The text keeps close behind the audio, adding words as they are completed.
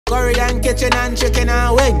Curry and kitchen and chicken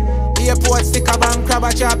and wing. Airport sticker bank crab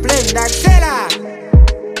at your plane. That seller.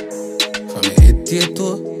 From your head to your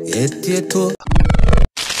toe, head to your toe.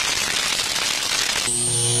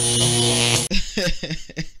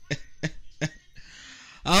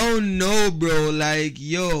 I don't know, bro. Like,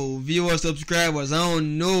 yo, viewers, subscribers, I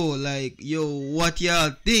don't know. Like, yo, what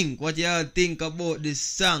y'all think? What y'all think about this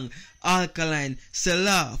song, Alkaline, Sell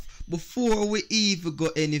Off? Before we even go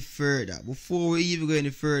any further,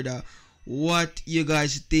 what you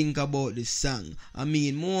guys think about this song? I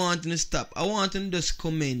mean, I want to stop. I want to just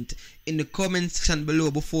comment in the comment section below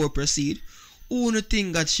before we proceed. Who do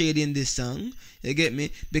think got shade in this song? You get me?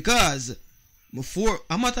 Because before,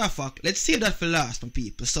 a matter of fact, let's save that for last, my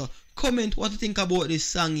people. So comment what you think about this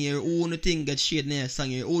song here. Who do think got shade in this song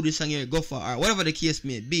here? Who this song here go for, or whatever the case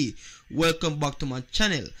may be. Welcome back to my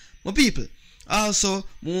channel, my people. Also,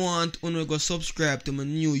 I want to go subscribe to my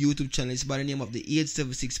new YouTube channel. It's by the name of the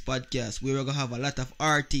 876 Podcast, where we're going to have a lot of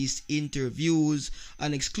artists, interviews,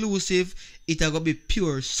 and exclusive. It's going to be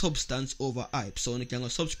pure substance over hype. So you can go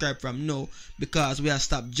subscribe from now, because we have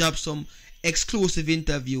stopped job some exclusive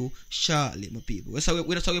interview shortly, my people. We're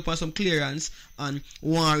talking about some clearance, and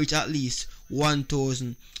we want to reach at least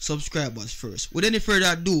 1,000 subscribers first. Without any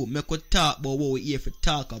further ado, make we talk about what we're here to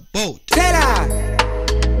talk about.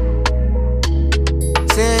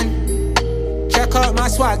 Check out my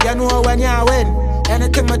swag, you know when you win.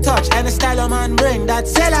 Anything I touch, any style a man bring,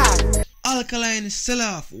 that's seller. Alkaline, Sell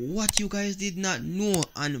Off, what you guys did not know,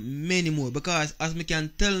 and many more. Because as me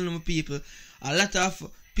can tell them people, a lot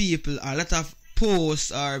of people, a lot of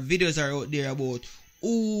posts or videos are out there about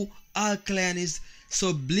who Alkaline is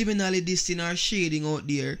subliminally dissing or shading out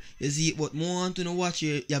there. You see, but more want to know, watch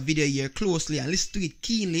your video here closely and listen to it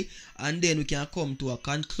keenly, and then we can come to a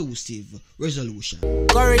conclusive resolution.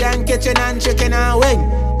 Curry and kitchen and chicken and wing.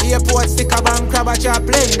 Airport sticker bank crab at your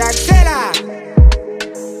plane. That seller.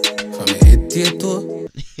 From your head to your toe.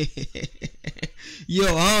 Yo,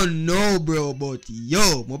 I don't know, bro, but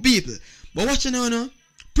yo, my people. But watch you now,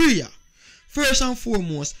 prayer. First and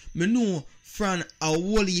foremost, me know from a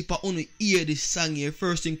whole heap of only hear this song here,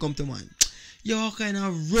 first thing come to mind. Yo, kind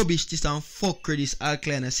of rubbish this and fucker this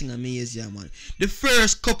Alkaline and sing amazing, man. The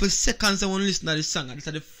first couple seconds I want to listen to this song, that's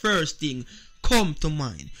the first thing come to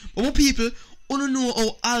mind. But my people, wanna know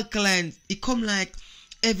how Alkaline, it come like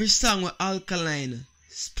every song with Alkaline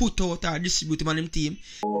put out or distribute on them team.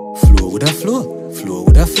 Flow with a flow, flow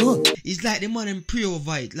with a flow. It's like the man in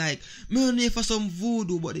provide. Like, me don't know for some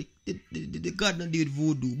voodoo, but the God not did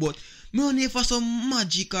voodoo. But me don't know for some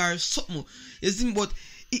magic or something. You see, but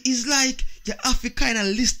it's like you have to kind of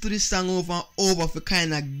listen to this song over and over to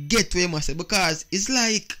kind of get where you must say. Because it's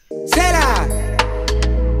like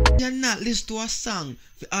you're not listening to a song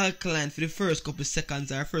for Alkaline for the first couple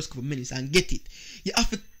seconds or first couple minutes and get it. You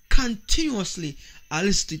have to continuously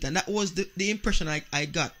listen to it, and that was the impression I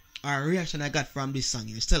got, or reaction I got from this song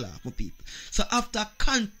here, Sell Off, my people. So after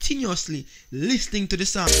continuously listening to the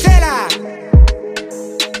song,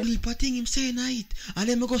 leap a thing him saying it, and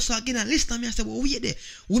then I go so again and listen and me I say, well, wait there,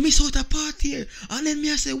 we miss out a part here, and then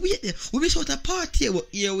me I say, wait there, we miss out a part here. Well,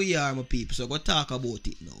 here we are, my people, so go talk about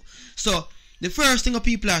it now. So the first thing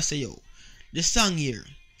people are say, yo, the song here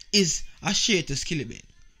is a shade to Skillibeng.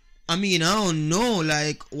 I mean, I don't know,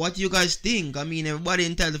 like, what you guys think. I mean, everybody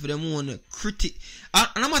entitled for their own critique. And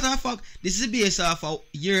a matter of fact, this is based off of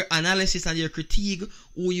your analysis and your critique,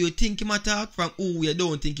 who you think him attack from who you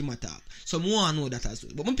don't think him attack. So, more know that as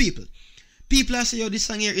well. But my people are say, yo, this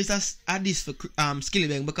song here is a diss for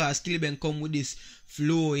Skillibeng, because Skillibeng come with this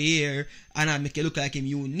flow here and I make it look like him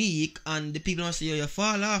unique, and the people don't say, yo, you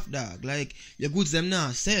fall off, dog. Like, your goods them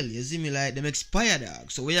now sell. You see me, like, them expire, dog.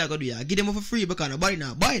 So what you gonna do? You give them for free because nobody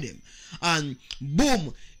now buy them. And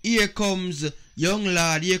boom, here comes young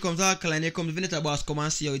lad, here comes Alkaline, here comes Vineta Boss, come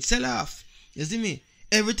and see how it sell off. You see me?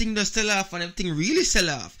 Everything does sell off, and everything really sell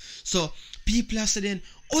off. So people are saying,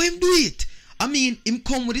 oh, him do it. I mean, him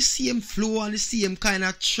come with the same flow and the same kind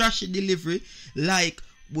of trashy delivery, like,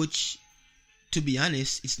 which, to be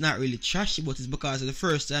honest, it's not really trashy, but it's because of the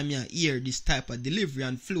first time you hear this type of delivery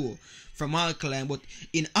and flow from Alkaline. But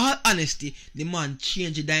in all honesty, the man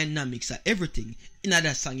changed the dynamics of everything in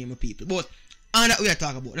that song, my people. But and that we are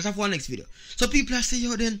talking about. That's for our next video. So people are saying,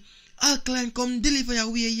 yo, then Alkaline come deliver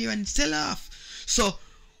your way here and sell off. So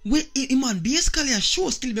man basically a show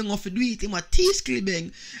Skillibeng off to do it. Him a tease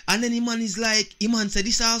Skillibeng, and then man is like, man said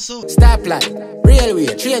this also. Stoplight, railway,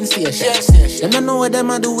 train station. Them don't know what them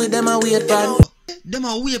a do with them a wait pan. Them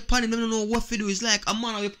a wait pan, them don't know what to do. It's like a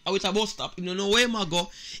man with a bus stop. Him don't know where him a go.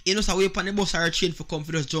 He knows a wait pan the bus or a train for come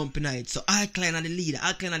for just jump in it. So Alkaline are the leader.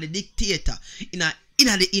 Alkaline are the dictator in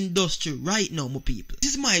in the industry right now, my people.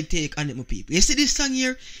 This is my take on it, my people. You see this song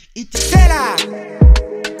here?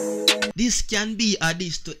 This can be a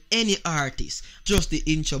diss to any artist. Just the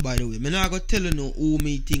intro, by the way. I'm not going to tell you no who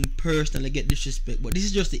me think personally get disrespect, but this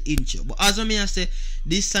is just the intro. But as I say,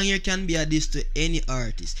 this song here can be a diss to any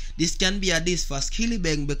artist. This can be a diss for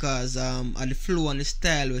Skillibeng because of the flow and the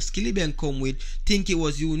style where Skillibeng come with, think it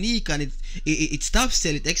was unique and it stopped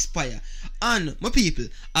sell, it expire. And my people,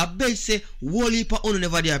 I bet say whole heap of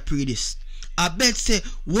never they pre this. I bet say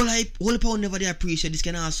whole heap of never they appreciate this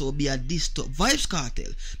can also be a diss to Vybz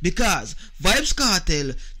Kartel, because Vybz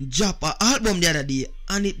Kartel dropped an album the other day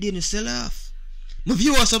and it didn't sell off. My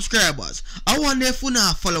viewers, subscribers, I wonder if you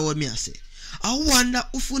not follow what me I say. I wonder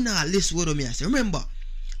if you not listen what me I say. Remember,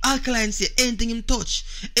 Alkaline say anything him touch,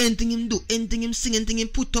 anything him do, anything him sing, anything him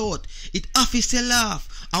put out, it half is sell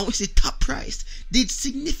off. And we say top price did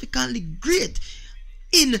significantly great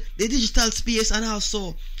in the digital space and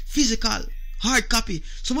also physical hard copy.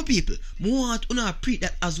 So my people, I want to pre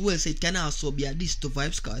that as well, so it can also be a diss to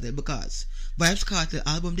Vybz Kartel, because Vybz Kartel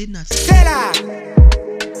album did not sell.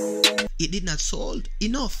 It did not sold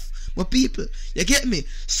enough, my people. You get me?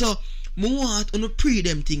 So I want to pre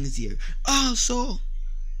them things here. Also,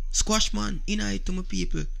 Squashman in it to my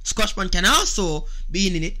people. Squashman can also be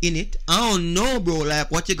in it. I don't know, bro,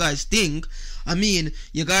 like what you guys think. I mean,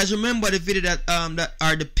 you guys remember the video that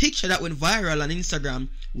the picture that went viral on Instagram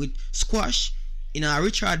with Squash in a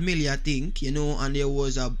Richard Millie, I think, you know, and there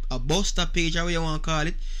was a Buster page, how you want to call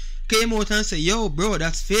it, came out and said, yo, bro,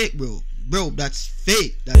 that's fake, bro, that's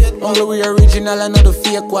fake. Only we original and not the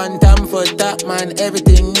fake one. Time for that, man,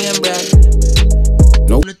 everything name brand.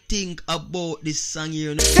 No. I think about this song here,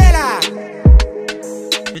 you know?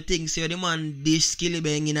 You think say the man dish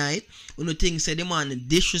Skillibeng in night. You think say the man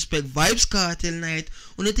disrespect Vybz Kartel night.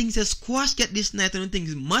 You think say Squash get this night. You think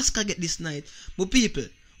Maska get this night. But people,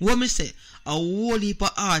 what me say, a whole heap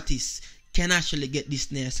of artists can actually get this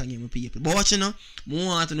next song, my people. But watch, you know, I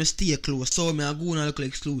want to stay close. So me I go on a local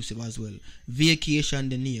exclusive as well. Vacation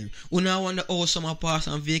the near. Una wonder how some pass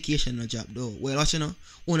on vacation no job though. Well, watch, you know,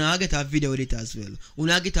 una get a video with it as well.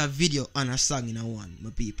 Una get a video and a song in a one,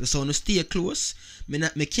 my people. So no stay close. Me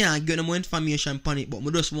can't get no more information on it, but I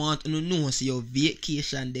just want to know see your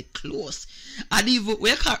vacation the close. I even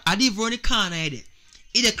run the corner there.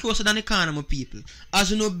 It's closer than the corner, my people.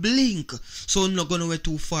 As you know, blink, so I'm not gonna go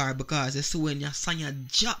too far, because you see when your song your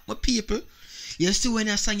drop, my people. You see when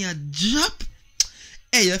your song your drop.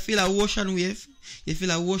 Hey, you feel a ocean wave? You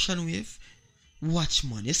feel a ocean wave? Watch,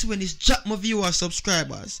 man. You see when it's drop, my viewers,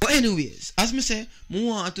 subscribers. But anyways, as me say, I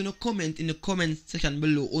want to comment in the comment section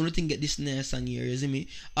below. Only thing get this nice song here, you see me?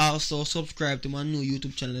 Also subscribe to my new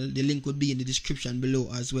YouTube channel. The link would be in the description below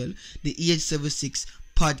as well. The 876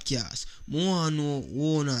 podcast. More know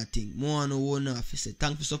one thing. More know one officer.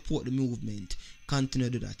 Thanks for support the movement. Continue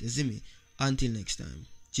to do that. You see me? Until next time.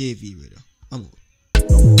 JV Radar. I'm out.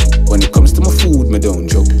 When it comes to my food, me don't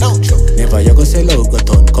joke. Never you go sell out,